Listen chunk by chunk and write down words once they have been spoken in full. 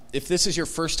If this is your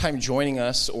first time joining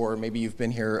us, or maybe you've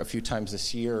been here a few times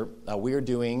this year, we are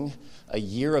doing a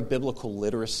year of biblical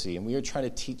literacy, and we are trying to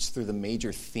teach through the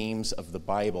major themes of the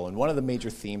Bible. And one of the major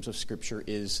themes of Scripture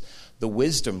is the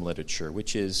wisdom literature,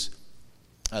 which is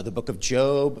the book of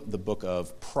Job, the book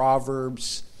of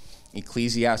Proverbs,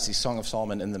 Ecclesiastes, Song of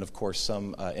Solomon, and then, of course,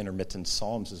 some intermittent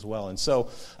Psalms as well. And so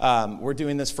we're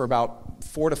doing this for about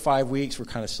 4 to 5 weeks. We're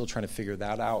kind of still trying to figure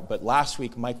that out. But last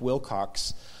week, Mike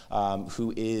Wilcox,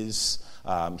 who is,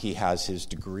 he has his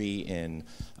degree in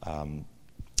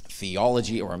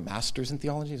theology, or a master's in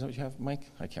theology. Is that what you have,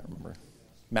 Mike? I can't remember.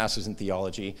 Master's in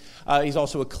theology. He's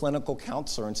also a clinical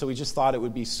counselor. And so we just thought it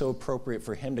would be so appropriate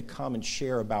for him to come and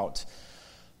share about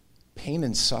pain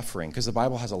and suffering, because the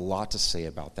Bible has a lot to say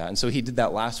about that. And so he did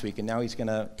that last week, and now he's going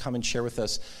to come and share with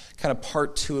us kind of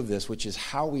part 2 of this, which is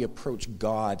how we approach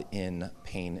God in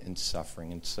pain and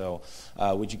suffering. And so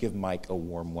would you give Mike a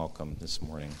warm welcome this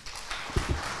morning?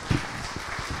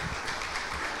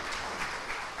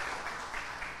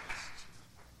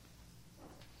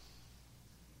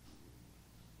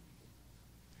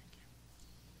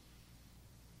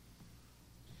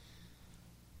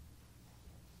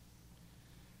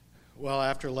 Well,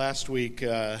 after last week,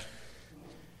 I'm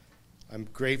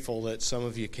grateful that some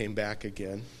of you came back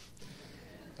again.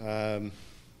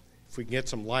 If we can get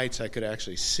some lights, I could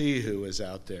actually see who is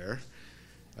out there.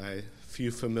 A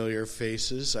few familiar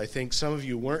faces. I think some of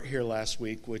you weren't here last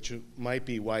week, which might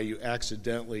be why you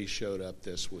accidentally showed up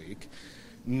this week,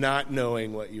 not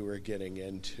knowing what you were getting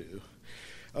into.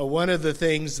 One of the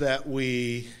things that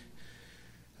we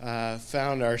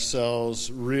found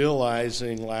ourselves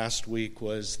realizing last week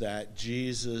was that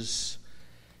Jesus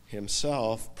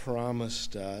himself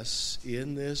promised us,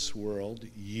 in this world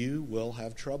you will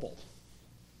have trouble.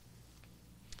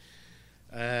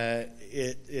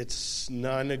 It's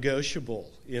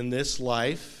non-negotiable. In this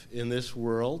life, in this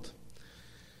world,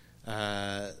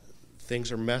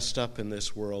 things are messed up in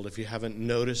this world. If you haven't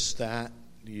noticed that,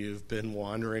 you've been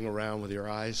wandering around with your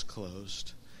eyes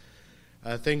closed.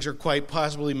 Things are quite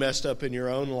possibly messed up in your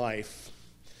own life,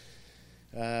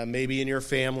 maybe in your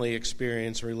family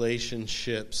experience,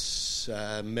 relationships,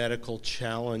 medical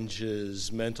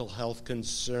challenges, mental health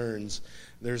concerns.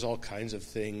 There's all kinds of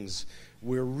things.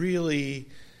 We're really,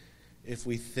 if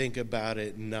we think about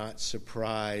it, not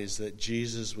surprised that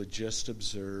Jesus would just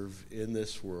observe, in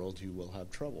this world you will have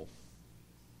trouble.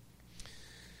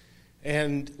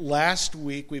 And last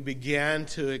week we began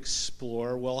to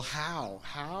explore, well, how?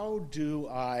 How do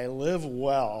I live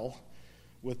well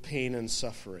with pain and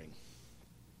suffering?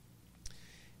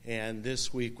 And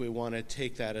this week we want to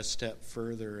take that a step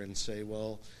further and say,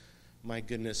 well, my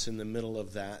goodness, in the middle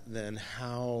of that, then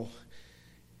how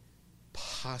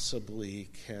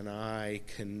possibly can I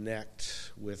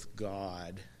connect with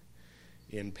God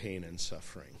in pain and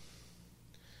suffering?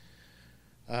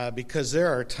 Because there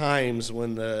are times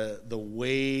when the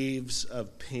waves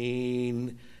of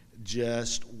pain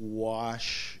just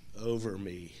wash over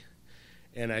me,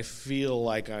 and I feel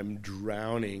like I'm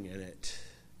drowning in it.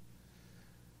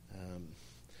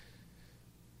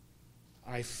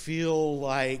 I feel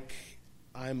like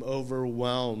I'm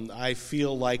overwhelmed. I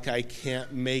feel like I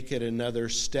can't make it another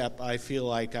step. I feel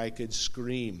like I could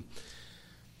scream.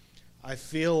 I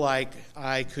feel like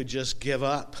I could just give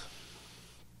up.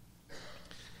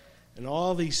 And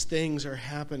all these things are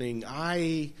happening.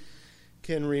 I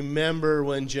can remember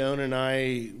when Joan and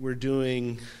I were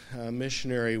doing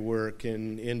missionary work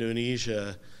in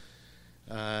Indonesia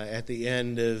at the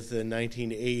end of the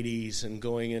 1980s and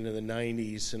going into the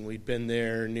 90s, and we'd been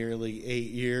there nearly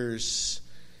 8 years,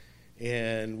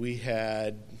 and we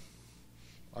had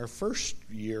our first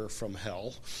year from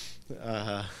hell.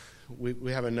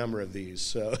 We have a number of these,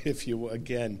 so if you,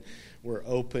 again, we're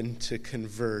open to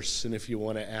converse, and if you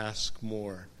want to ask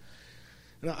more.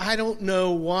 Now, I don't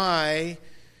know why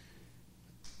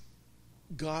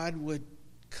God would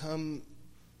come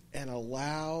and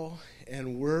allow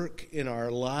and work in our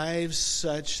lives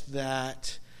such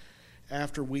that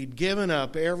after we'd given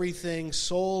up everything,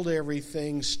 sold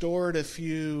everything, stored a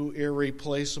few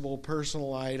irreplaceable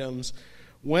personal items,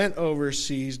 went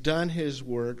overseas, done his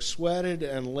work, sweated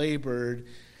and labored,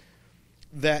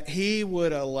 that he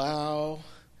would allow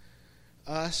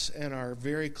us and our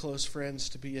very close friends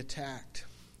to be attacked.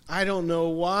 I don't know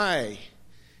why.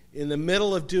 In the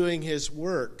middle of doing his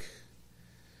work,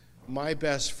 my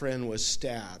best friend was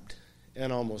stabbed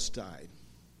and almost died.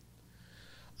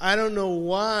 I don't know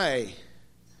why,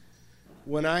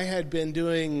 when I had been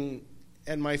doing,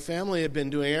 and my family had been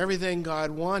doing everything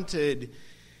God wanted,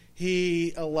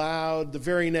 he allowed the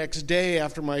very next day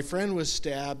after my friend was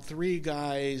stabbed, 3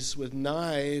 guys with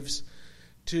knives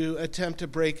to attempt to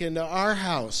break into our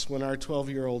house when our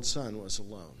 12-year-old son was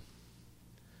alone.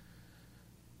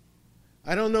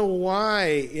 I don't know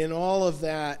why in all of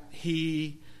that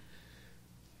he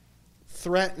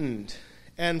threatened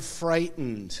and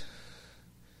frightened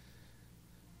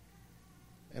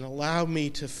and allowed me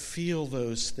to feel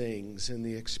those things in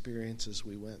the experiences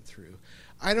we went through.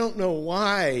 I don't know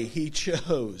why he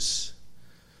chose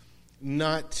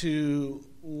not to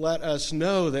let us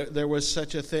know that there was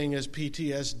such a thing as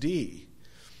PTSD,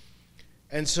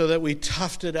 and so that we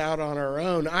toughed it out on our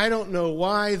own. I don't know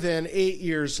why then 8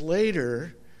 years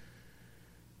later,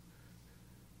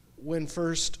 when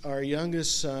first our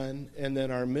youngest son and then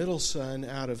our middle son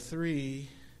out of 3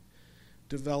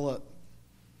 developed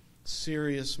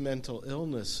serious mental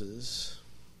illnesses,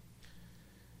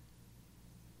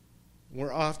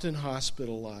 we're often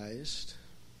hospitalized.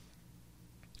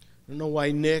 I don't know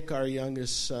why Nick, our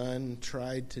youngest son,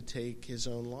 tried to take his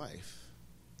own life.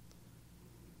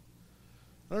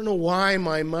 I don't know why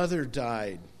my mother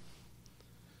died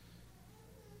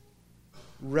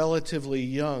relatively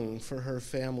young for her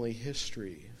family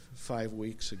history 5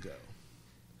 weeks ago.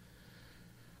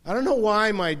 I don't know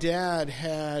why my dad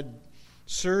had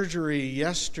surgery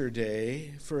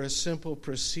yesterday for a simple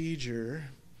procedure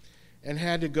and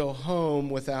had to go home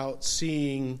without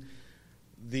seeing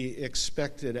the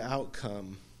expected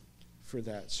outcome for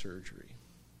that surgery.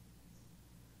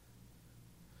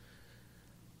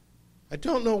 I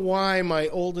don't know why my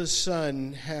oldest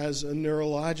son has a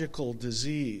neurological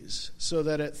disease so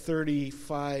that at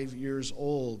 35 years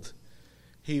old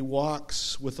he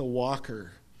walks with a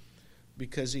walker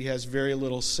because he has very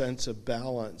little sense of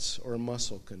balance or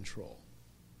muscle control.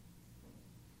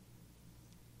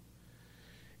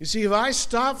 You see, if I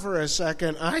stop for a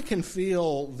second, I can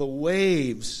feel the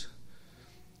waves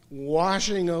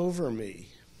washing over me.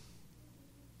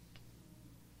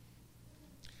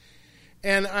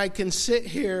 And I can sit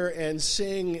here and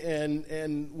sing,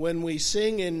 and when we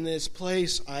sing in this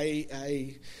place,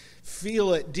 I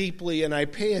feel it deeply, and I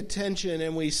pay attention,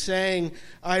 and we sang,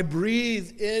 I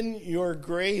breathe in your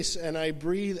grace, and I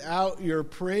breathe out your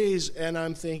praise, and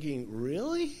I'm thinking,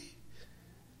 really?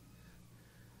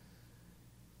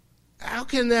 How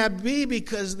can that be?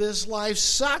 Because this life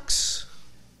sucks.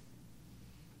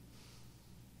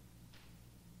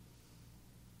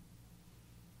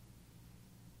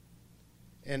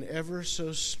 And ever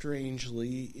so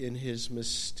strangely, in his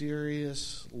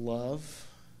mysterious love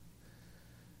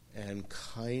and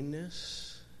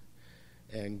kindness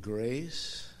and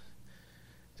grace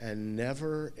and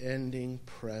never-ending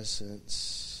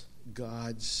presence,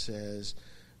 God says,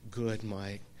 good,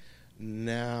 Mike,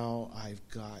 now I've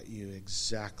got you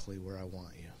exactly where I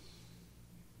want you.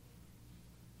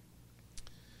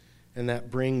 And that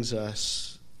brings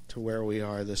us to where we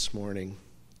are this morning,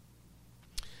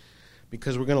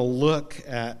 because we're going to look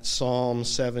at Psalm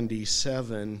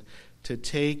 77 to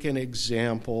take an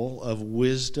example of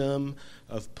wisdom,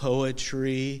 of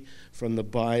poetry from the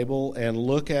Bible, and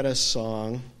look at a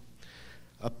song,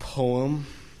 a poem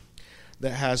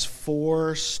that has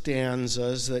 4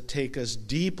 stanzas that take us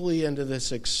deeply into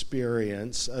this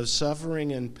experience of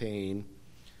suffering and pain,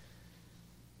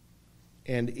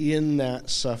 and in that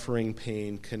suffering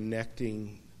pain,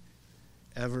 connecting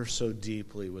ever so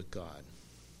deeply with God.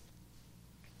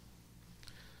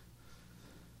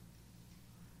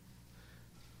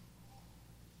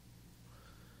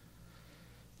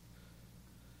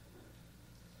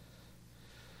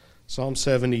 Psalm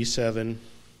 77.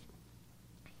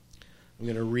 I'm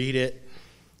going to read it.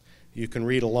 You can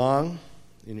read along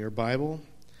in your Bible.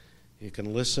 You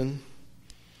can listen.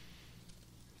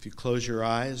 If you close your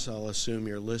eyes, I'll assume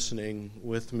you're listening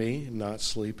with me, not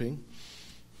sleeping.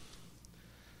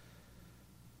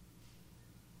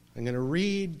 I'm going to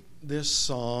read this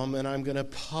psalm, and I'm going to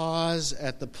pause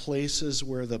at the places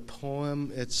where the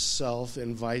poem itself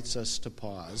invites us to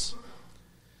pause.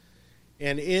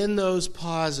 And in those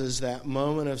pauses, that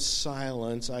moment of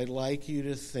silence, I'd like you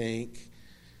to think,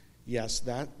 yes,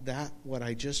 that what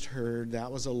I just heard,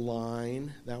 that was a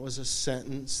line, that was a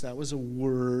sentence, that was a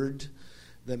word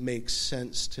that makes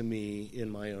sense to me in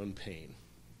my own pain.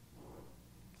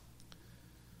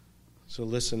 So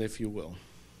listen, if you will.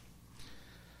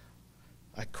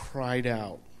 I cried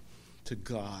out to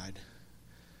God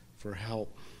for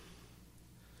help.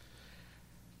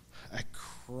 I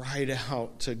cried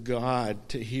out to God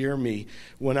to hear me.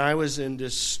 When I was in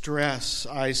distress,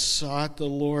 I sought the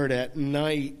Lord at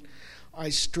night. I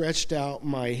stretched out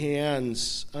my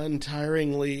hands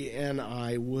untiringly, and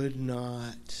I would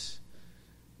not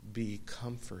be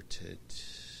comforted.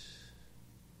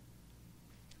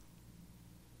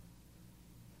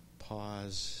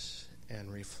 Pause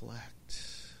and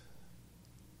reflect.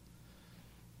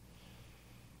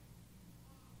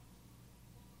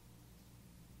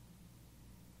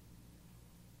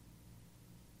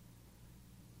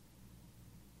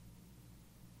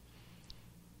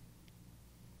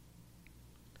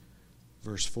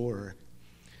 Verse 4,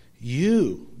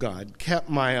 you, God, kept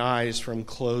my eyes from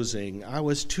closing. I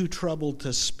was too troubled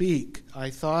to speak.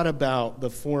 I thought about the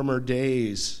former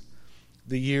days,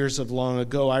 the years of long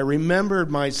ago. I remembered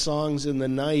my songs in the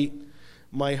night.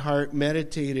 My heart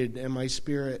meditated, and my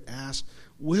spirit asked,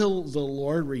 will the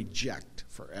Lord reject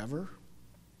forever?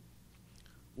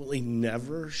 Will he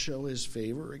never show his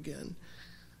favor again?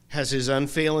 Has his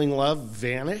unfailing love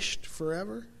vanished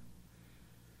forever?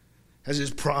 Has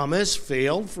his promise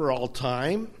failed for all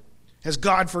time? Has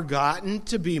God forgotten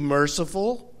to be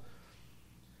merciful?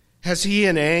 Has he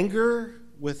in anger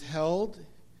withheld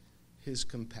his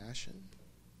compassion?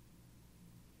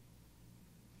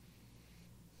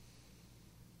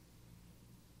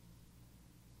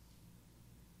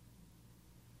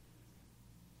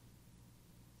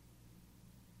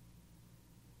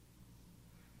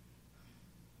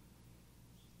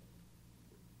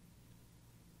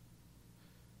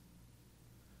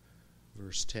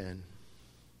 Verse 10,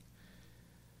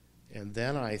 and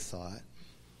then I thought,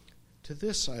 to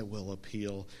this I will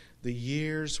appeal, the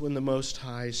years when the Most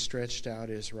High stretched out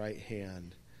his right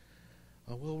hand.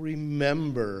 I will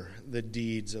remember the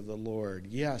deeds of the Lord.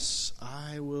 Yes,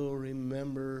 I will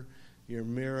remember your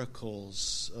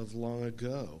miracles of long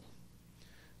ago.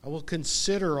 I will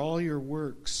consider all your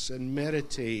works and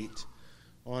meditate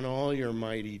on all your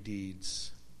mighty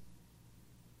deeds.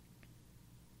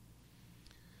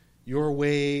 Your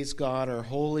ways, God, are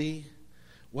holy.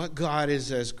 What God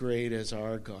is as great as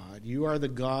our God? You are the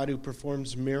God who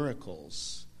performs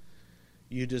miracles.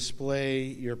 You display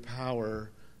your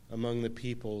power among the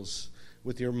peoples.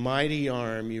 With your mighty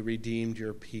arm, you redeemed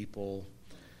your people,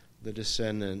 the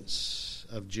descendants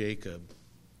of Jacob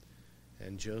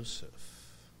and Joseph.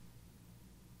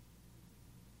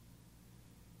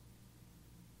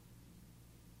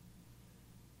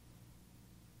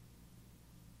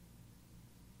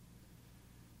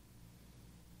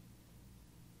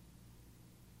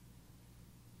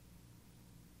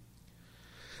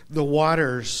 The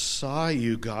waters saw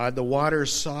you, God. The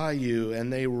waters saw you,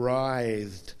 and they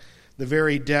writhed. The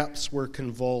very depths were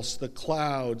convulsed. The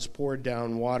clouds poured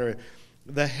down water.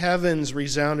 The heavens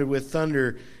resounded with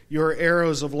thunder. Your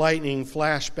arrows of lightning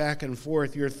flashed back and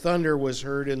forth. Your thunder was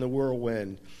heard in the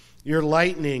whirlwind. Your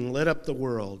lightning lit up the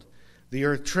world. The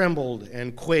earth trembled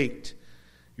and quaked.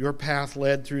 Your path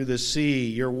led through the sea,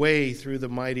 your way through the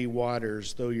mighty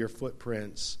waters, though your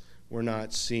footprints were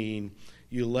not seen.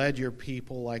 You led your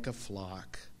people like a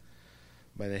flock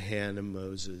by the hand of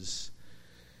Moses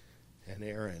and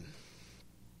Aaron.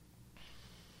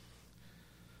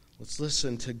 Let's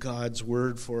listen to God's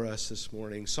word for us this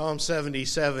morning. Psalm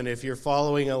 77, if you're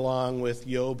following along with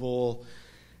Yobel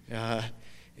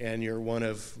and you're one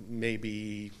of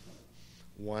maybe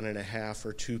 1.5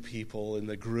 or 2 people in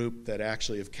the group that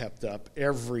actually have kept up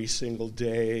every single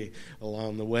day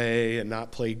along the way and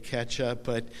not played catch up.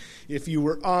 But if you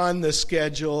were on the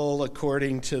schedule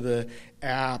according to the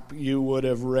app, you would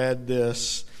have read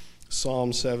this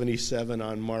Psalm 77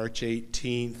 on March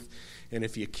 18th. And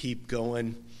if you keep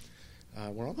going,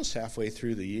 we're almost halfway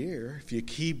through the year. If you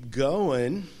keep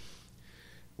going,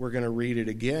 we're going to read it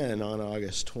again on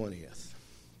August 20th.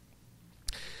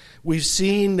 We've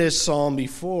seen this psalm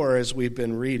before as we've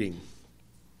been reading.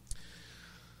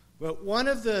 But one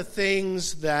of the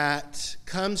things that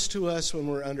comes to us when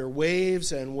we're under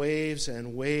waves and waves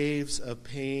and waves of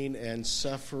pain and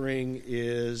suffering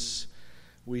is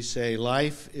we say,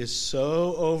 life is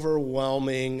so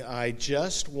overwhelming, I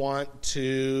just want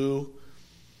to,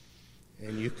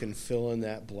 and you can fill in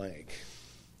that blank.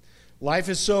 Life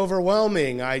is so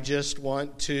overwhelming, I just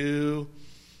want to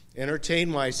entertain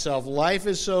myself. Life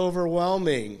is so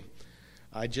overwhelming,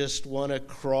 I just want to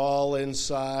crawl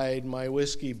inside my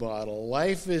whiskey bottle.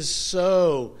 Life is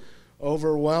so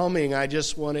overwhelming, I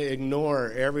just want to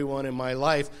ignore everyone in my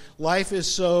life. Life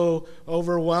is so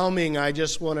overwhelming, I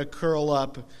just want to curl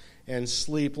up and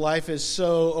sleep. Life is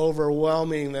so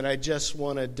overwhelming that I just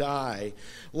want to die.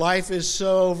 Life is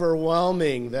so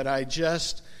overwhelming that I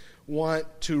just want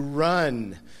to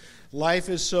run. Life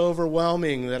is so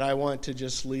overwhelming that I want to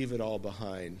just leave it all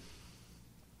behind.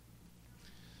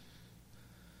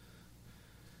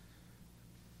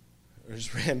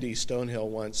 As Randy Stonehill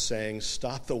once sang,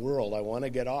 "Stop the world, I want to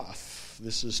get off.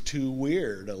 This is too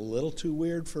weird, a little too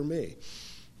weird for me."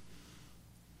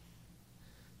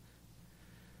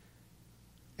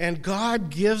 And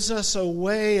God gives us a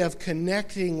way of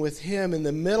connecting with Him in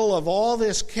the middle of all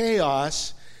this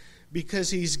chaos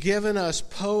because He's given us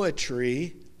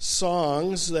poetry,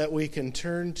 songs that we can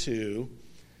turn to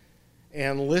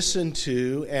and listen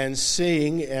to and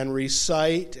sing and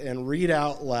recite and read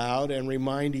out loud and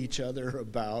remind each other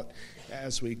about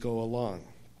as we go along.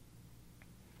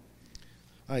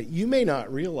 You may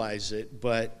not realize it,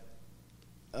 but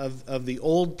of the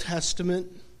Old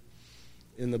Testament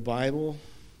in the Bible,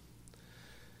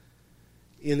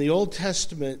 in the Old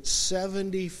Testament,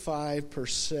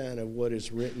 75% of what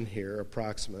is written here,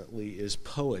 approximately, is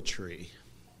poetry.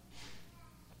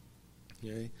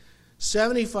 Okay?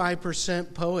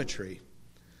 75% poetry.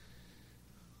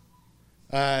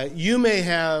 You may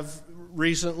have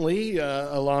recently,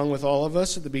 along with all of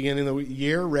us at the beginning of the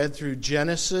year, read through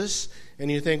Genesis, and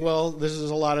you think, well, this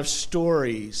is a lot of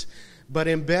stories. But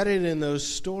embedded in those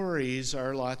stories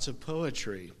are lots of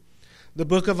poetry. The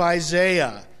book of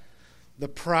Isaiah, the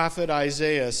prophet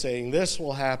Isaiah saying this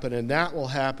will happen and that will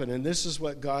happen, and this is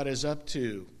what God is up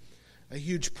to. A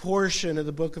huge portion of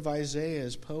the book of Isaiah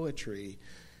is poetry,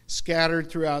 scattered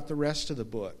throughout the rest of the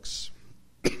books.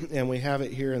 And we have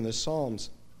it here in the Psalms.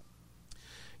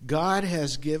 God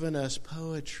has given us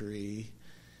poetry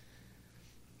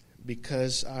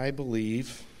because I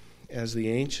believe, as the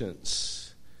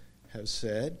ancients have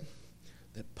said,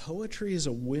 that poetry is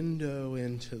a window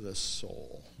into the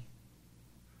soul.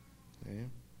 Okay?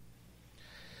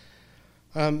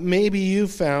 Maybe you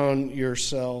found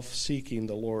yourself seeking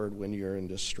the Lord when you're in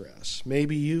distress.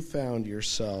 Maybe you found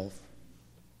yourself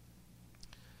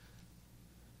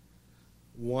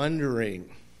wondering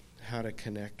how to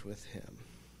connect with Him.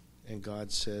 And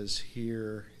God says,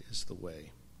 here is the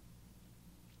way.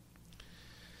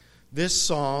 This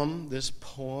psalm, this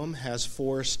poem, has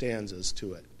 4 stanzas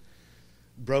to it,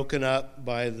 broken up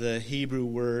by the Hebrew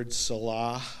word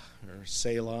salah, or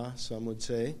Selah, some would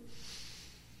say.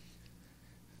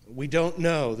 We don't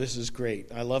know. This is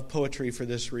great. I love poetry for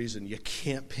this reason. You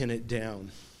can't pin it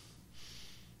down.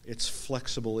 It's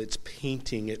flexible, it's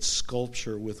painting, it's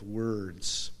sculpture with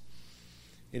words.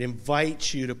 It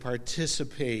invites you to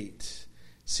participate.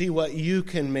 See what you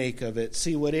can make of it.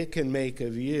 See what it can make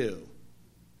of you.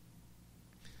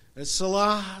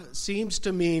 Salah seems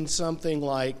to mean something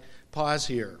like, pause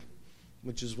here,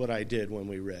 which is what I did when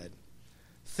we read.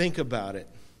 Think about it.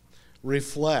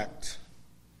 Reflect.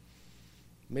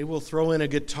 Maybe we'll throw in a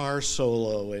guitar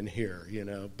solo in here,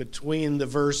 between the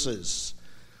verses,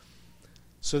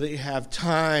 so that you have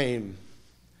time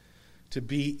to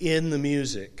be in the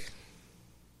music.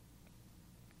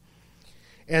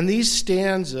 And these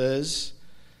stanzas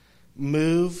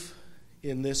move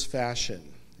in this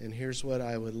fashion. And here's what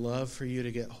I would love for you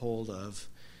to get hold of.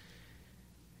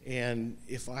 And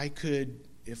if I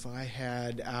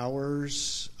had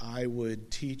hours, I would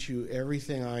teach you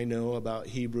everything I know about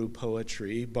Hebrew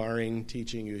poetry, barring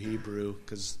teaching you Hebrew,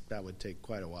 because that would take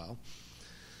quite a while,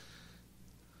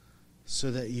 so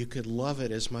that you could love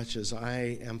it as much as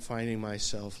I am finding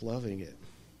myself loving it.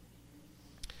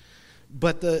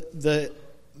 But the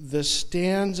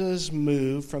stanzas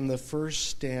move from the first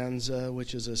stanza,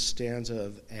 which is a stanza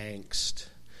of angst,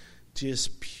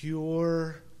 just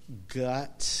pure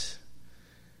gut,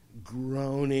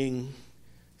 groaning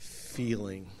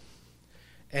feeling,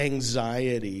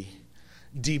 anxiety,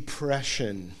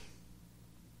 depression.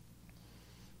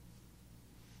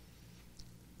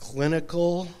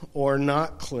 Clinical or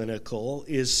not clinical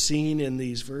is seen in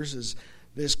these verses.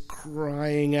 This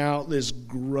crying out, this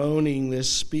groaning,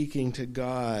 this speaking to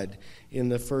God in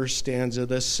the first stanza.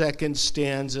 The second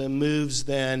stanza moves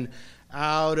then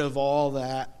out of all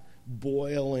that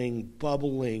boiling,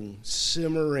 bubbling,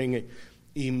 simmering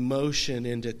emotion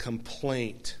into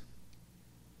complaint.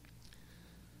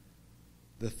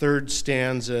 The third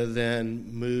stanza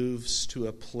then moves to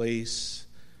a place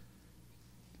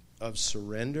of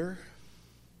surrender.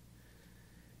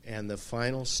 And the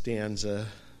final stanza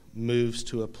moves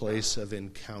to a place of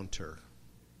encounter.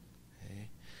 Okay?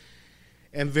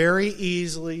 And very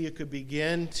easily you could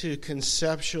begin to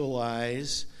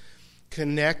conceptualize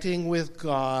connecting with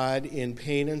God in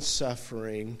pain and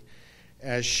suffering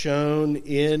as shown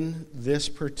in this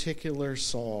particular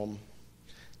psalm,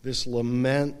 this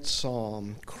lament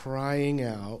psalm, crying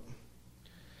out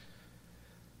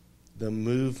the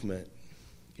movement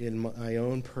in my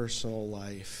own personal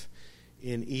life,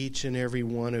 in each and every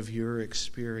one of your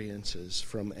experiences,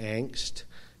 from angst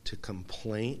to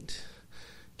complaint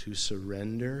to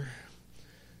surrender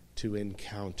to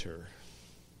encounter.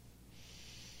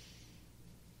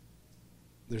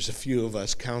 There's a few of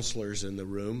us counselors in the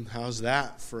room. How's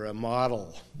that for a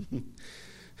model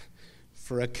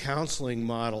for a counseling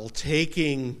model,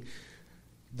 taking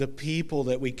the people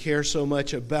that we care so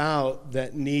much about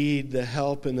that need the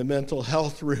help in the mental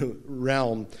health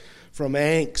realm, from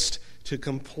angst to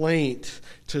complaint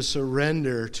to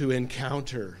surrender to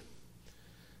encounter.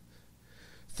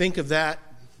 Think of that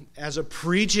as a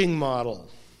preaching model.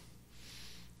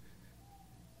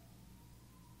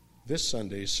 This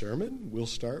Sunday's sermon, we'll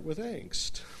start with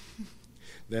angst.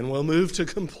 Then we'll move to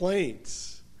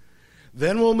complaints.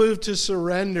 Then we'll move to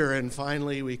surrender, and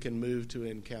finally we can move to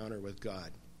encounter with God.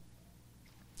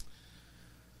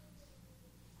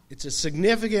 It's a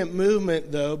significant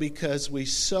movement, though, because we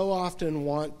so often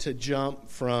want to jump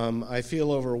from I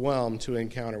feel overwhelmed to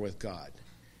encounter with God.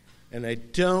 And I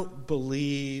don't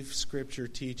believe Scripture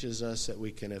teaches us that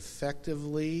we can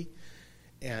effectively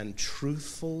and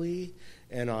truthfully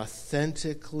and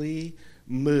authentically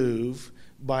move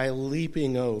by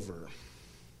leaping over.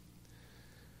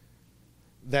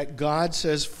 That God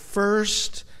says,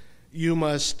 first, you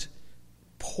must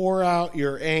pour out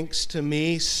your angst to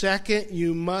me. Second,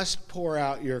 you must pour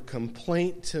out your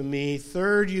complaint to me.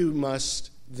 Third, you must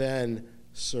then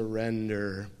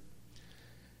surrender.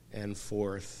 And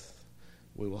fourth,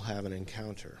 we will have an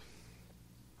encounter.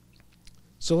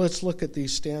 So let's look at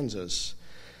these stanzas.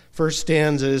 First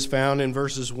stanza is found in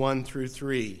verses 1 through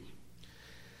 3.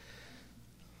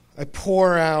 I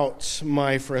pour out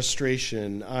my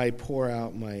frustration. I pour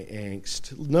out my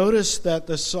angst. Notice that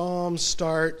the psalm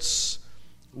starts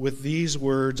with these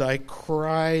words, I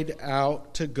cried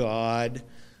out to God.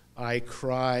 I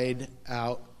cried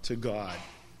out to God.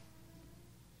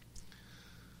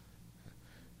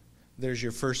 There's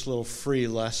your first little free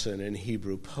lesson in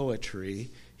Hebrew poetry.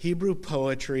 Hebrew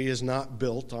poetry is not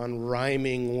built on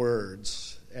rhyming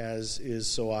words, as is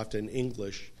so often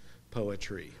English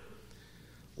poetry.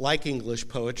 Like English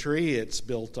poetry, it's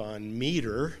built on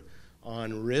meter,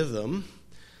 on rhythm,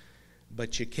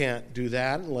 but you can't do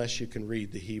that unless you can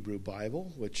read the Hebrew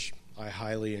Bible, which I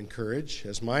highly encourage.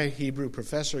 As my Hebrew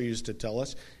professor used to tell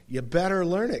us, you better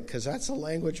learn it, because that's the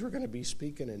language we're going to be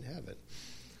speaking in heaven.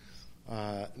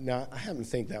 Now, I haven't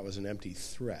think that was an empty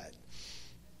threat.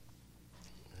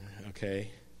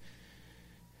 Okay?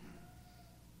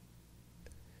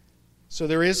 So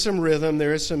there is some rhythm,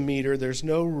 there is some meter, there's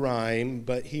no rhyme,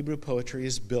 but Hebrew poetry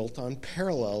is built on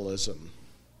parallelism.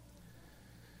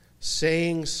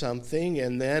 Saying something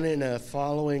and then in a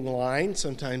following line,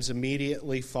 sometimes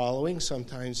immediately following,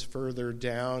 sometimes further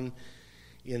down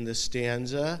in the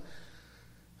stanza,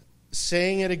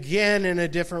 saying it again in a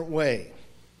different way.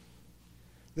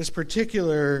 This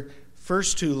particular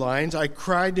first two lines, I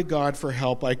cried to God for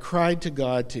help, I cried to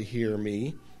God to hear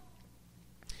me.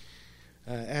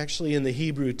 Actually, in the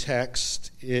Hebrew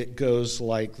text, it goes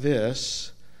like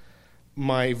this,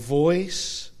 my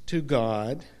voice to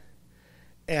God,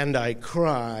 and I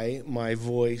cry my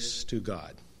voice to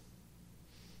God.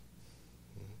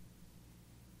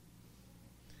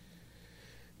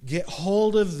 Get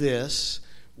hold of this.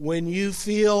 When you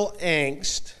feel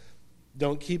angst,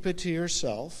 don't keep it to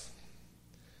yourself.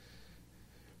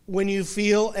 When you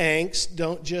feel angst,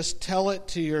 don't just tell it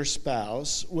to your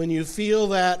spouse. When you feel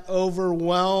that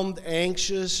overwhelmed,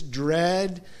 anxious,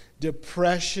 dread,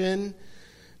 depression,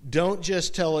 don't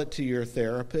just tell it to your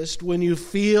therapist. When you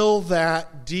feel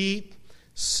that deep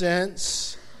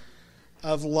sense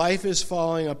of life is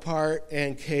falling apart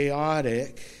and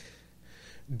chaotic,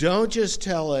 don't just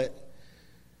tell it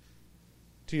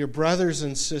to your brothers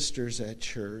and sisters at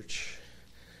church.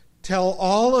 Tell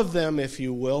all of them, if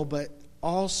you will, but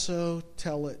also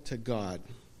tell it to God.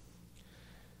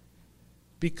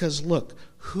 Because look,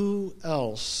 who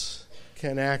else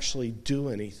can actually do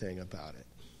anything about it?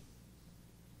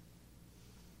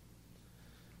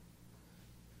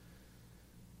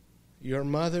 Your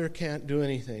mother can't do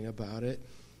anything about it.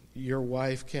 Your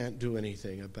wife can't do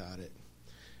anything about it.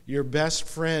 Your best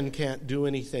friend can't do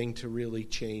anything to really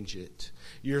change it.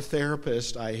 Your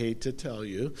therapist, I hate to tell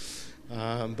you,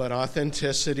 but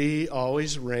authenticity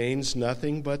always reigns,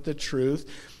 nothing but the truth.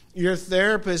 Your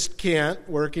therapist can't,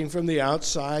 working from the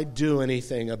outside, do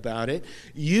anything about it.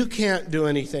 You can't do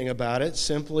anything about it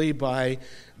simply by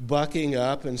bucking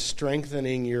up and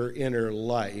strengthening your inner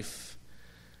life.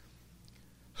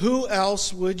 Who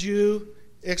else would you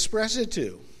express it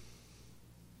to?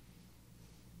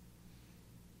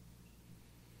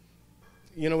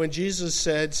 You know, when Jesus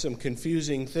said some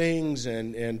confusing things,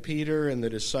 and Peter and the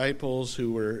disciples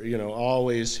who were,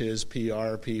 always his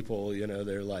PR people,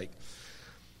 they're like,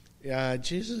 yeah,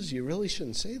 Jesus, you really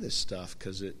shouldn't say this stuff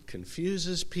because it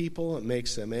confuses people, it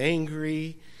makes them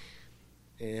angry.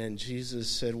 And Jesus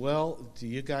said, well, do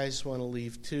you guys want to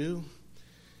leave too?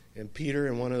 And Peter,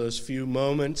 in one of those few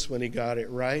moments when he got it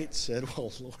right, said,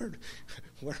 well, Lord,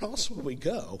 where else would we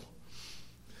go?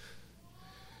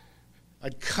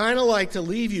 I'd kind of like to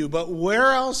leave you, but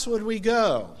where else would we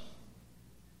go?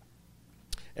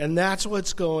 And that's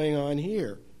what's going on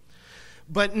here.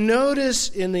 But notice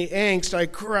in the angst, I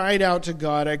cried out to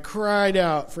God. I cried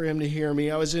out for him to hear me.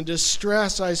 I was in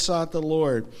distress. I sought the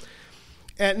Lord.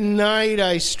 At night,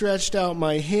 I stretched out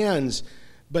my hands,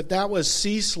 but that was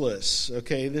ceaseless.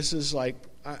 Okay, this is like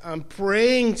I'm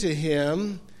praying to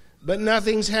him, but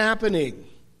nothing's happening.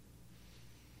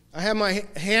 I have my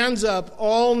hands up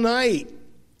all night,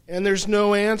 and there's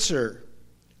no answer.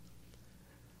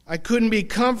 I couldn't be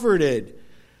comforted.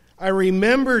 I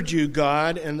remembered you,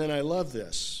 God, and then I love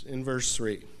this in verse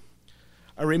 3.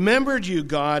 I remembered you,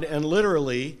 God, and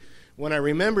literally, when I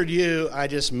remembered you, I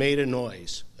just made a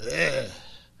noise. Ugh.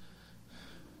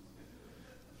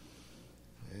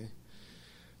 Okay.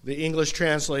 The English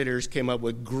translators came up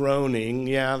with groaning.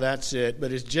 Yeah, that's it.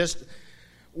 But it's just,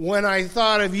 when I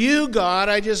thought of you, God,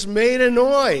 I just made a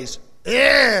noise.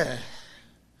 Ugh.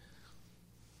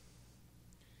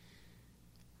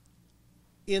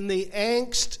 In the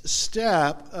angst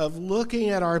step of looking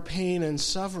at our pain and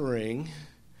suffering,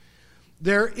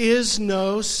 there is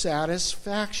no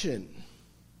satisfaction.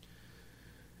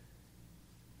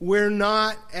 We're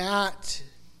not at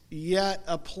yet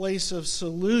a place of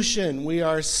solution. We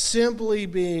are simply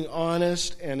being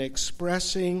honest and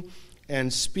expressing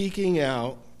and speaking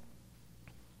out.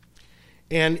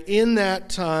 And in that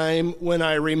time, when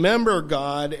I remember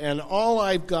God and all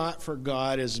I've got for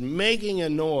God is making a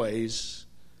noise,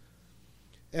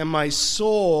 and my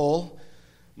soul,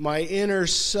 my inner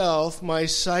self, my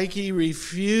psyche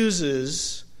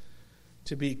refuses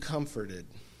to be comforted.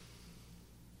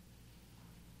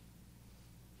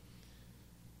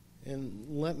 And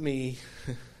let me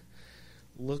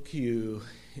look you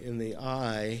in the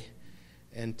eye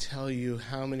and tell you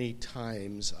how many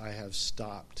times I have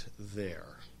stopped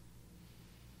there.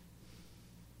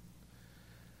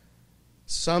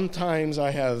 Sometimes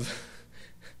I have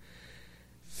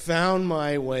found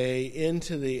my way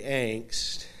into the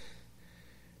angst,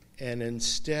 and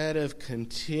instead of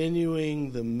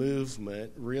continuing the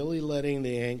movement, really letting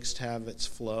the angst have its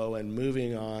flow and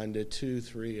moving on to 2,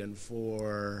 3, and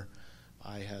 4,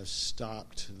 I have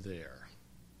stopped there.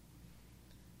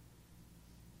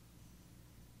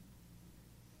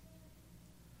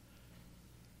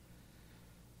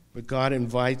 But God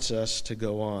invites us to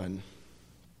go on.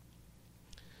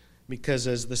 Because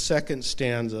as the second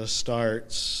stanza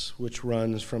starts, which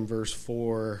runs from verse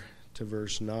 4 to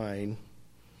verse 9,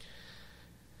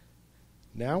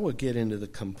 now we'll get into the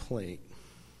complaint.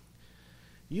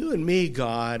 You and me,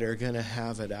 God, are going to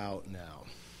have it out now.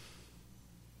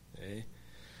 Okay?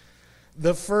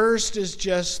 The first is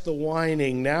just the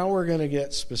whining. Now we're going to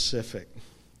get specific.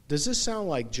 Does this sound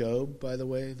like Job, by the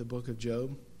way, the book of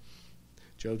Job?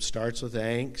 Job starts with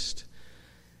angst.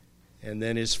 And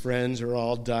then his friends are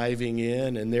all diving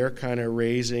in, and they're kind of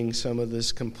raising some of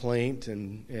this complaint,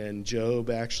 and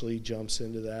Job actually jumps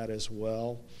into that as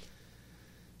well.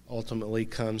 Ultimately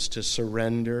comes to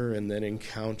surrender and then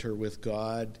encounter with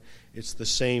God. It's the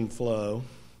same flow.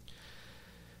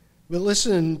 But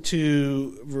listen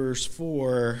to verse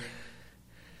 4,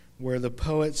 where the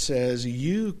poet says,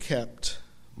 you kept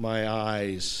my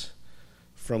eyes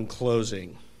from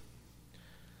closing.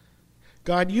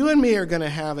 God, you and me are going to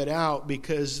have it out,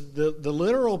 because the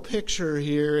literal picture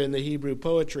here in the Hebrew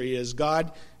poetry is,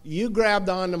 God, you grabbed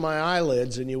onto my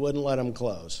eyelids and you wouldn't let them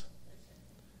close.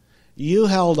 You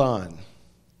held on.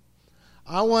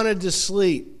 I wanted to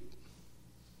sleep.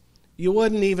 You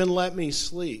wouldn't even let me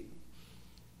sleep.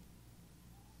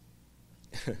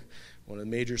 One of the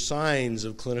major signs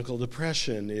of clinical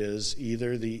depression is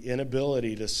either the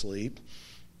inability to sleep,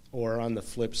 or on the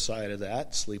flip side of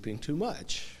that, sleeping too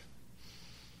much.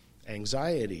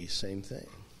 Anxiety, same thing.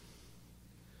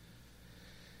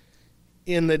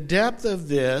 In the depth of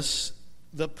this,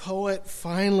 the poet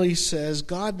finally says,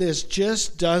 God, this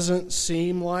just doesn't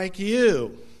seem like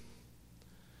you.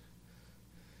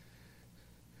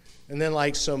 And then,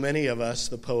 like so many of us,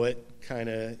 the poet kind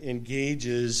of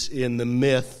engages in the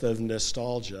myth of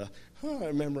nostalgia. I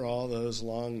remember all those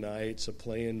long nights of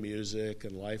playing music,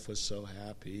 and life was so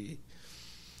happy.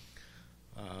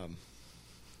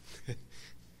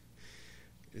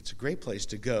 It's a great place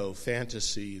to go.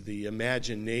 Fantasy, the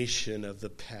imagination of the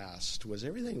past. Was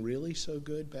everything really so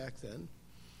good back then?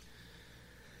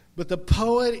 But the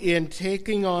poet, in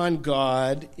taking on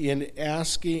God,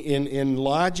 in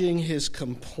lodging his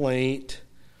complaint,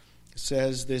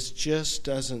 says, this just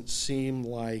doesn't seem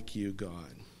like you,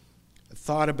 God.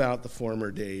 thought about the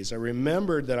former days. I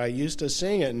remembered that I used to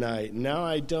sing at night, and now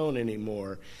I don't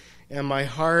anymore. And my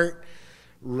heart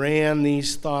ran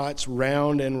these thoughts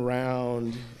round and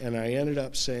round, and I ended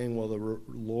up saying, will the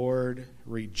Lord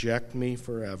reject me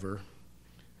forever?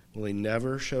 Will he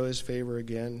never show his favor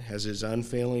again? Has his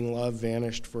unfailing love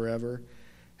vanished forever?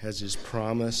 Has his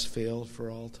promise failed for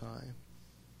all time?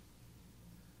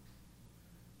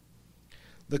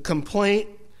 The complaint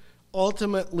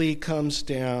ultimately comes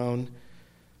down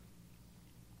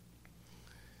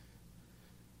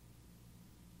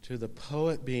to the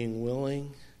poet being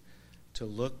willing to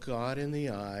look God in the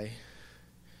eye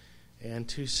and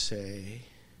to say,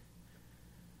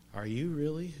 are you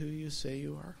really who you say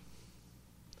you are?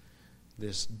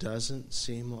 This doesn't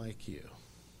seem like you.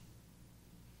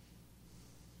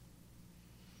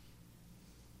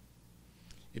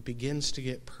 It begins to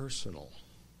get personal.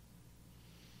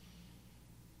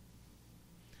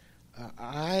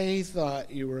 I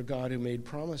thought you were a God who made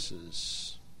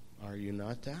promises. Are you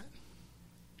not that?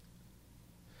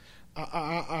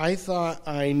 I thought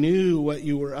I knew what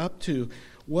you were up to.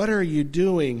 What are you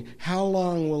doing? How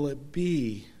long will it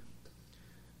be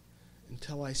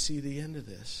until I see the end of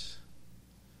this?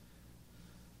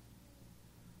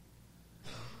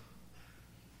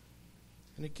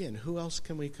 And again, who else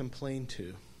can we complain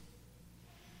to?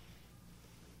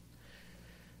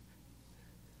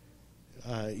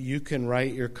 You can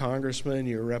write your congressman,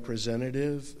 your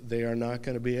representative. They are not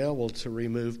going to be able to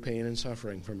remove pain and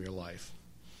suffering from your life.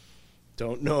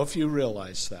 Don't know if you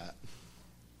realize that.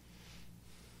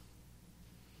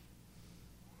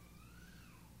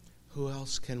 Who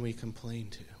else can we complain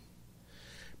to?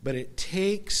 But it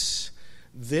takes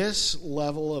this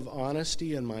level of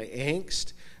honesty and my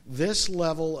angst, this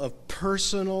level of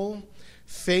personal,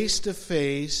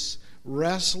 face-to-face,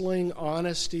 wrestling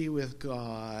honesty with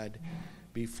God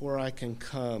before I can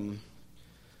come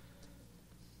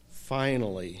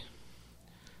finally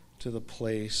to the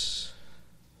place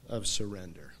of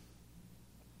surrender.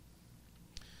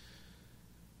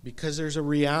 Because there's a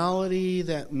reality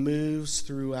that moves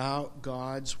throughout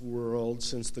God's world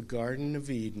since the Garden of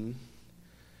Eden.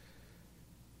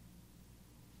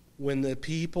 When the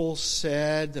people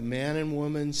said, the man and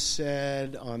woman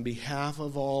said, on behalf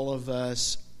of all of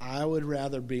us, I would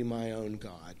rather be my own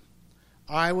God.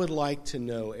 I would like to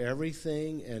know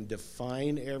everything and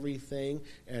define everything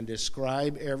and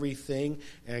describe everything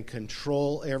and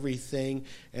control everything.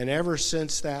 And ever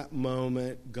since that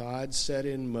moment, God set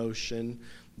in motion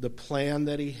the plan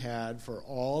that he had for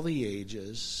all the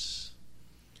ages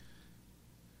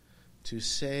to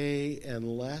say,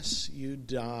 unless you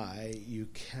die, you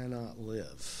cannot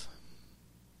live.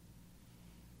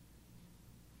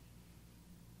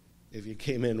 If you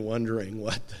came in wondering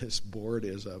what this board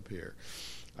is up here.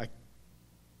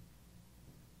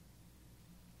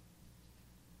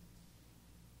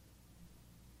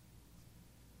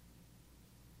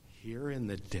 Here in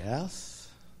the death,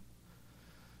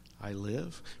 I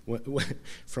live.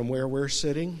 From where we're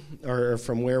sitting, or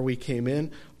from where we came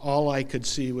in, all I could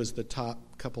see was the top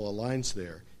couple of lines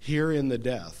there. Here in the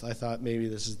death. I thought maybe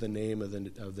this is the name of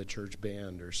the church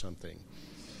band or something.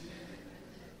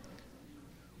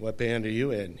 What band are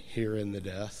you in? Here in the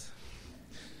death.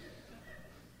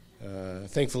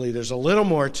 Thankfully, there's a little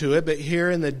more to it, but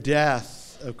here in the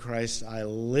death of Christ, I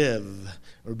live.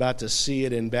 We're about to see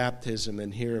it in baptism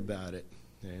and hear about it.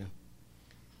 Yeah.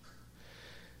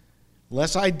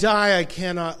 Unless I die, I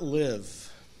cannot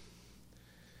live.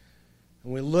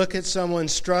 And we look at someone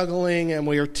struggling, and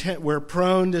we're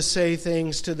prone to say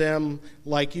things to them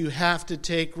like, you have to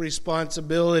take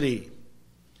responsibility.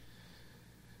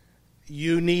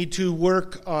 You need to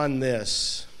work on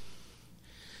this.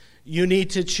 You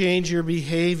need to change your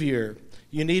behavior.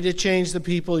 You need to change the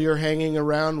people you're hanging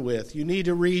around with. You need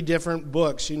to read different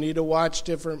books. You need to watch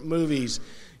different movies.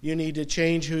 You need to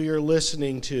change who you're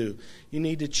listening to. You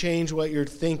need to change what you're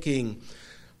thinking.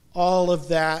 All of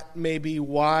that may be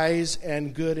wise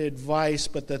and good advice,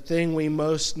 but the thing we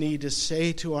most need to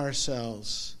say to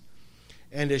ourselves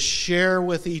and to share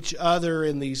with each other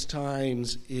in these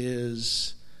times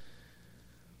is,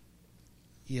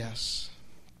 yes.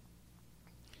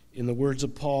 In the words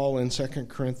of Paul in 2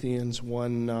 Corinthians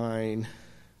 1:9,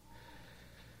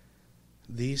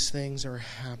 these things are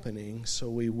happening so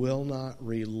we will not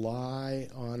rely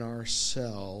on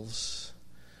ourselves,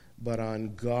 but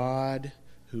on God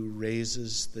who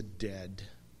raises the dead.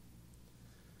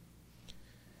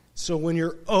 So when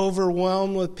you're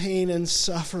overwhelmed with pain and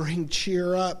suffering,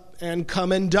 cheer up and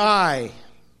come and die.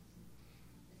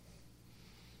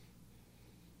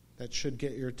 That should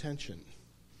get your attention.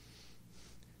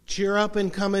 Cheer up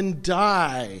and come and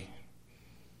die.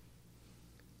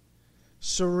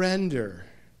 surrender.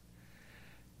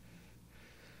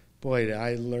 Boy,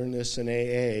 I learned this in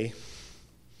AA.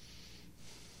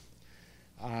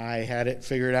 I had it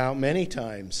figured out many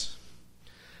times.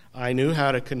 I knew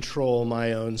how to control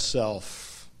my own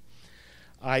self.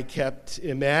 I kept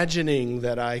imagining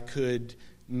that I could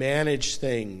manage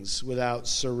things without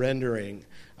surrendering.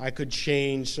 I could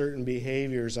change certain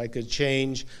behaviors. I could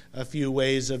change a few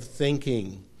ways of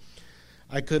thinking.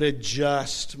 I could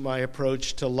adjust my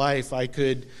approach to life. I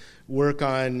could work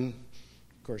on,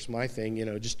 of course, my thing,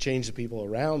 just change the people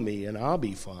around me and I'll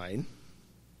be fine.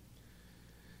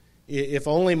 If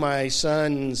only my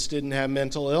sons didn't have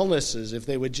mental illnesses, if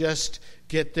they would just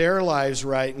get their lives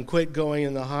right and quit going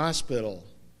in the hospital.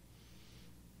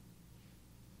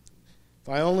 If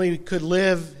I only could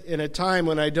live in a time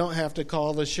when I don't have to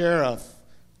call the sheriff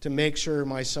to make sure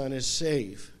my son is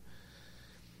safe.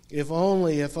 If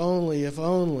only, if only, if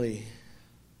only.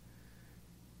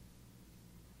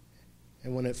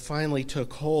 And when it finally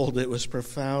took hold, it was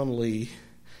profoundly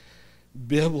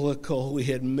biblical. We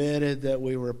admitted that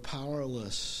we were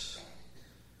powerless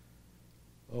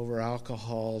over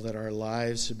alcohol, that our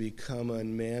lives had become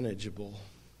unmanageable.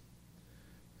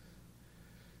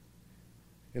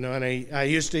 And I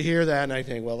used to hear that, and I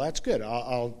think, well, that's good.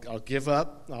 I'll give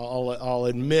up. I'll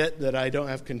admit that I don't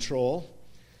have control,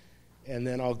 and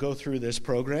then I'll go through this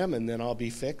program, and then I'll be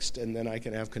fixed, and then I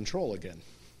can have control again.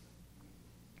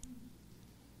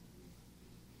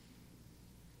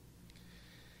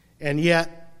 And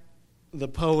yet, the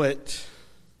poet,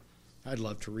 I'd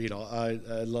love to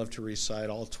recite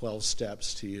all 12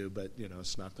 steps to you, but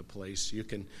it's not the place. You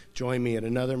can join me at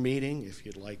another meeting if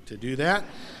you'd like to do that.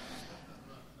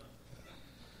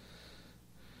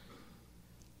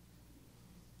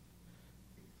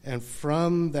 And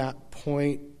from that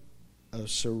point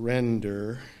of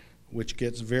surrender, which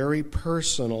gets very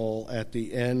personal at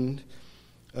the end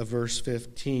of verse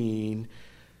 15,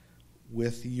 in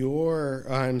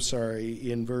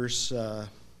verse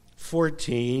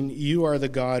 14, you are the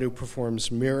God who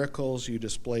performs miracles. You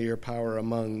display your power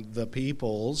among the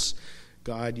peoples.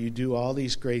 God, you do all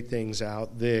these great things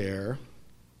out there.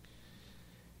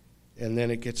 And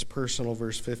then it gets personal,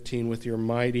 verse 15, with your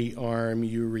mighty arm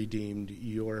you redeemed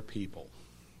your people.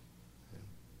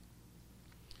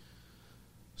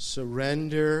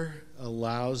 Surrender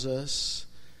allows us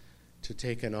to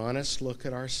take an honest look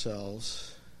at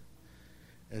ourselves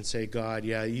and say, God,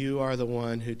 yeah, you are the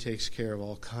one who takes care of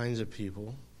all kinds of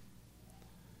people.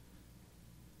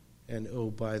 And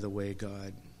oh, by the way,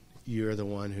 God, you're the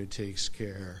one who takes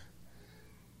care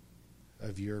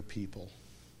of your people,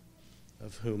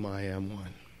 of whom I am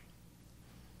one.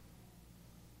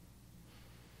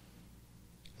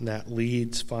 And that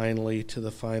leads finally to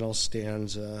the final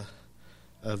stanza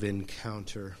of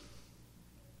encounter.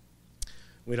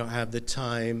 We don't have the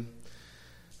time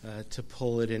to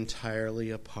pull it entirely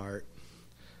apart.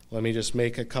 Let me just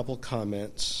make a couple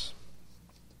comments.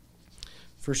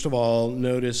 First of all,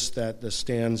 notice that the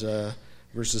stanza,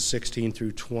 verses 16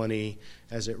 through 20,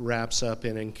 as it wraps up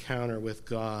an encounter with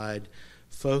God,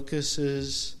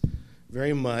 focuses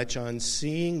very much on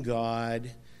seeing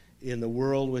God in the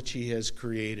world which he has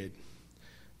created.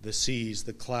 The seas,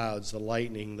 the clouds, the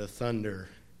lightning, the thunder.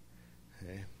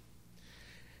 Okay.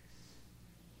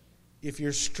 If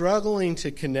you're struggling to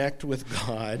connect with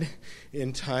God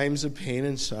in times of pain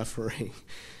and suffering,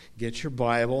 get your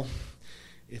Bible.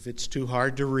 If it's too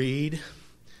hard to read,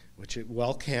 which it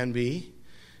well can be,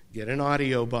 get an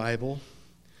audio Bible.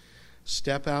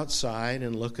 Step outside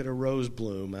and look at a rose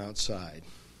bloom outside.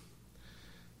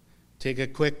 Take a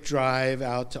quick drive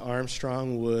out to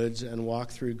Armstrong Woods and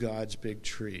walk through God's big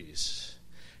trees.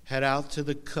 Head out to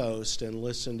the coast and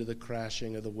listen to the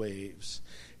crashing of the waves.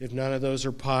 If none of those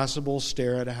are possible,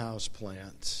 stare at a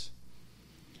houseplant.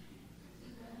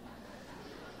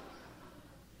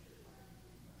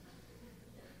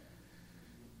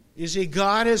 You see,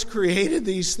 God has created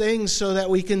these things so that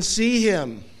we can see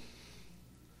him.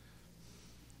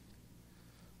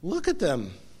 Look at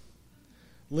them.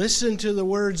 Listen to the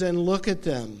words and look at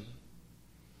them.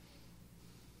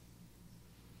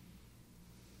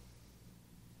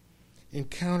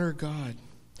 Encounter God.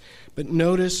 But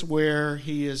notice where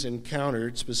he is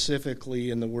encountered, specifically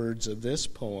in the words of this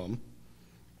poem.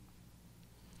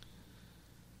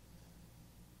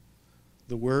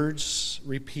 The words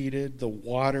repeated, the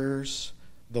waters,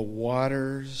 the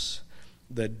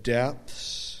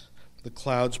depths, the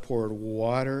clouds poured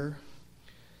water.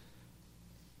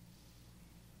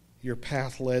 Your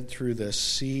path led through the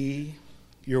sea.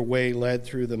 Your way led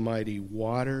through the mighty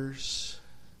waters.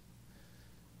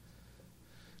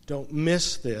 Don't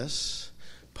miss this,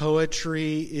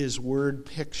 Poetry is word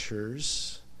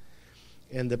pictures,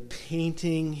 and the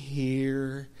painting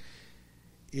here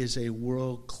is a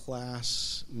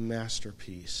world-class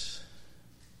masterpiece.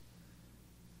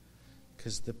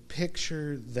 Because the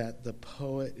picture that the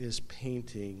poet is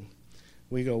painting,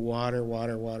 we go water,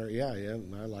 water, water. Yeah,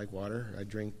 I like water. I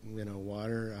drink,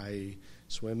 water. I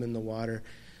swim in the water.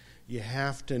 You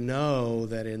have to know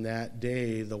that in that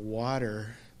day, the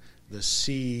water, the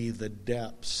sea, the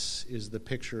depths is the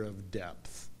picture of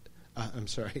depth.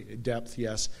 Depth,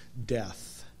 yes,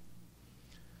 death.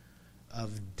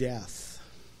 Of death.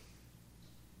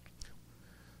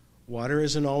 Water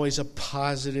isn't always a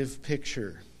positive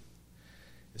picture,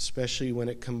 especially when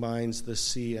it combines the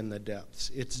sea and the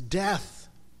depths. It's death.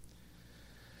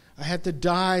 I had to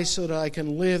die so that I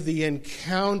can live. The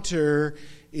encounter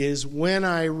is when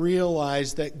I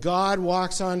realize that God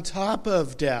walks on top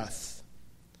of death.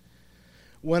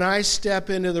 When I step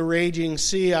into the raging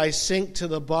sea, I sink to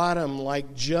the bottom.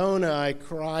 Like Jonah, I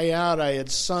cry out. I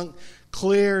had sunk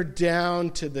clear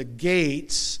down to the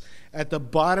gates at the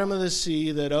bottom of the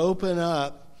sea that open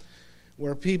up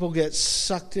where people get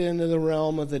sucked into the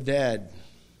realm of the dead.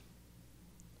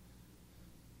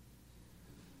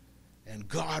 And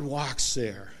God walks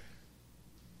there.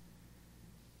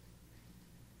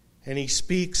 And He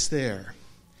speaks there.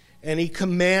 And He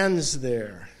commands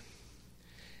there.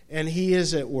 And He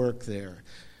is at work there.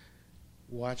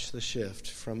 Watch the shift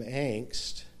from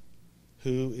angst.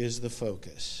 Who is the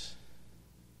focus?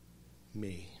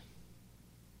 Me.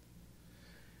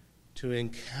 To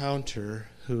encounter,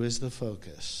 who is the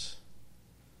focus?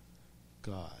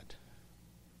 God.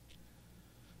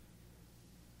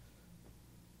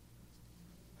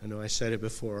 I know I said it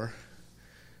before,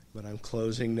 but I'm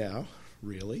closing now,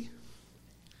 really.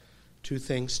 2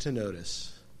 things to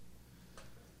notice.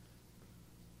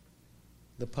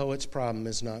 The poet's problem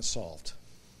is not solved.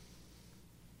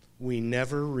 We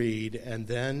never read, and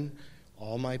then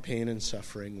all my pain and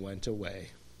suffering went away.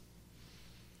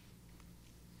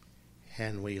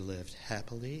 And we lived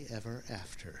happily ever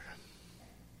after.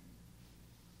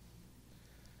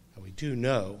 And we do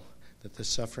know that the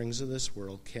sufferings of this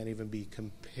world can't even be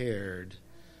compared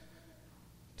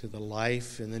to the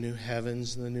life in the new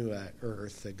heavens and the new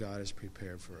earth that God has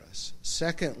prepared for us.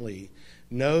 Secondly,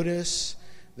 notice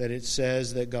that it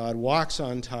says that God walks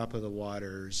on top of the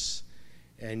waters,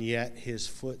 and yet His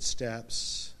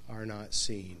footsteps are not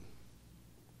seen.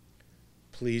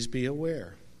 Please be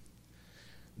aware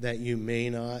that you may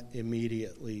not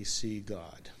immediately see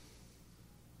God.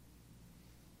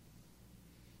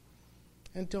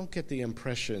 And don't get the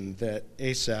impression that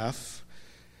Asaph,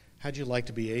 how'd you like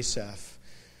to be Asaph?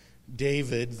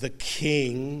 David, the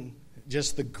king,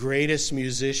 just the greatest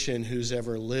musician who's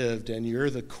ever lived, and you're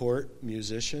the court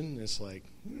musician? It's like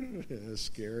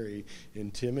scary,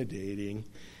 intimidating.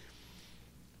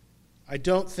 I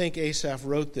don't think Asaph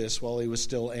wrote this while he was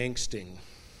still angsting.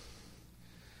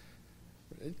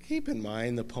 Keep in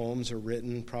mind, the poems are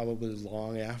written probably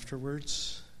long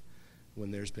afterwards, when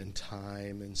there's been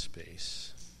time and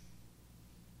space.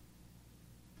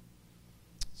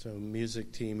 So,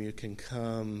 music team, you can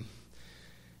come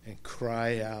and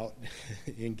cry out,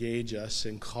 engage us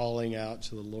in calling out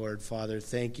to the Lord. Father,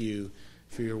 thank you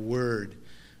for your word,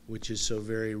 which is so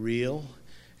very real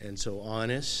and so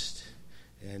honest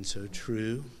and so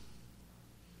true.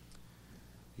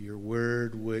 Your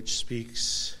word which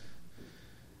speaks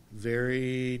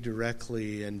very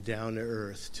directly and down to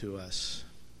earth to us.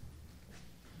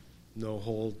 No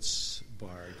holds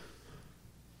barred.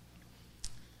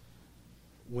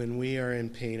 When we are in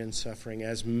pain and suffering,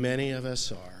 as many of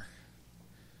us are,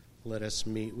 let us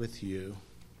meet with you,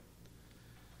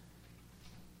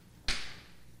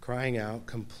 crying out,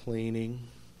 complaining,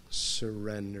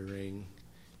 surrendering,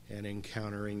 and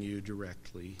encountering you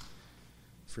directly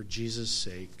for Jesus'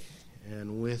 sake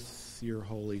and with your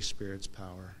Holy Spirit's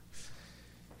power.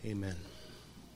 Amen.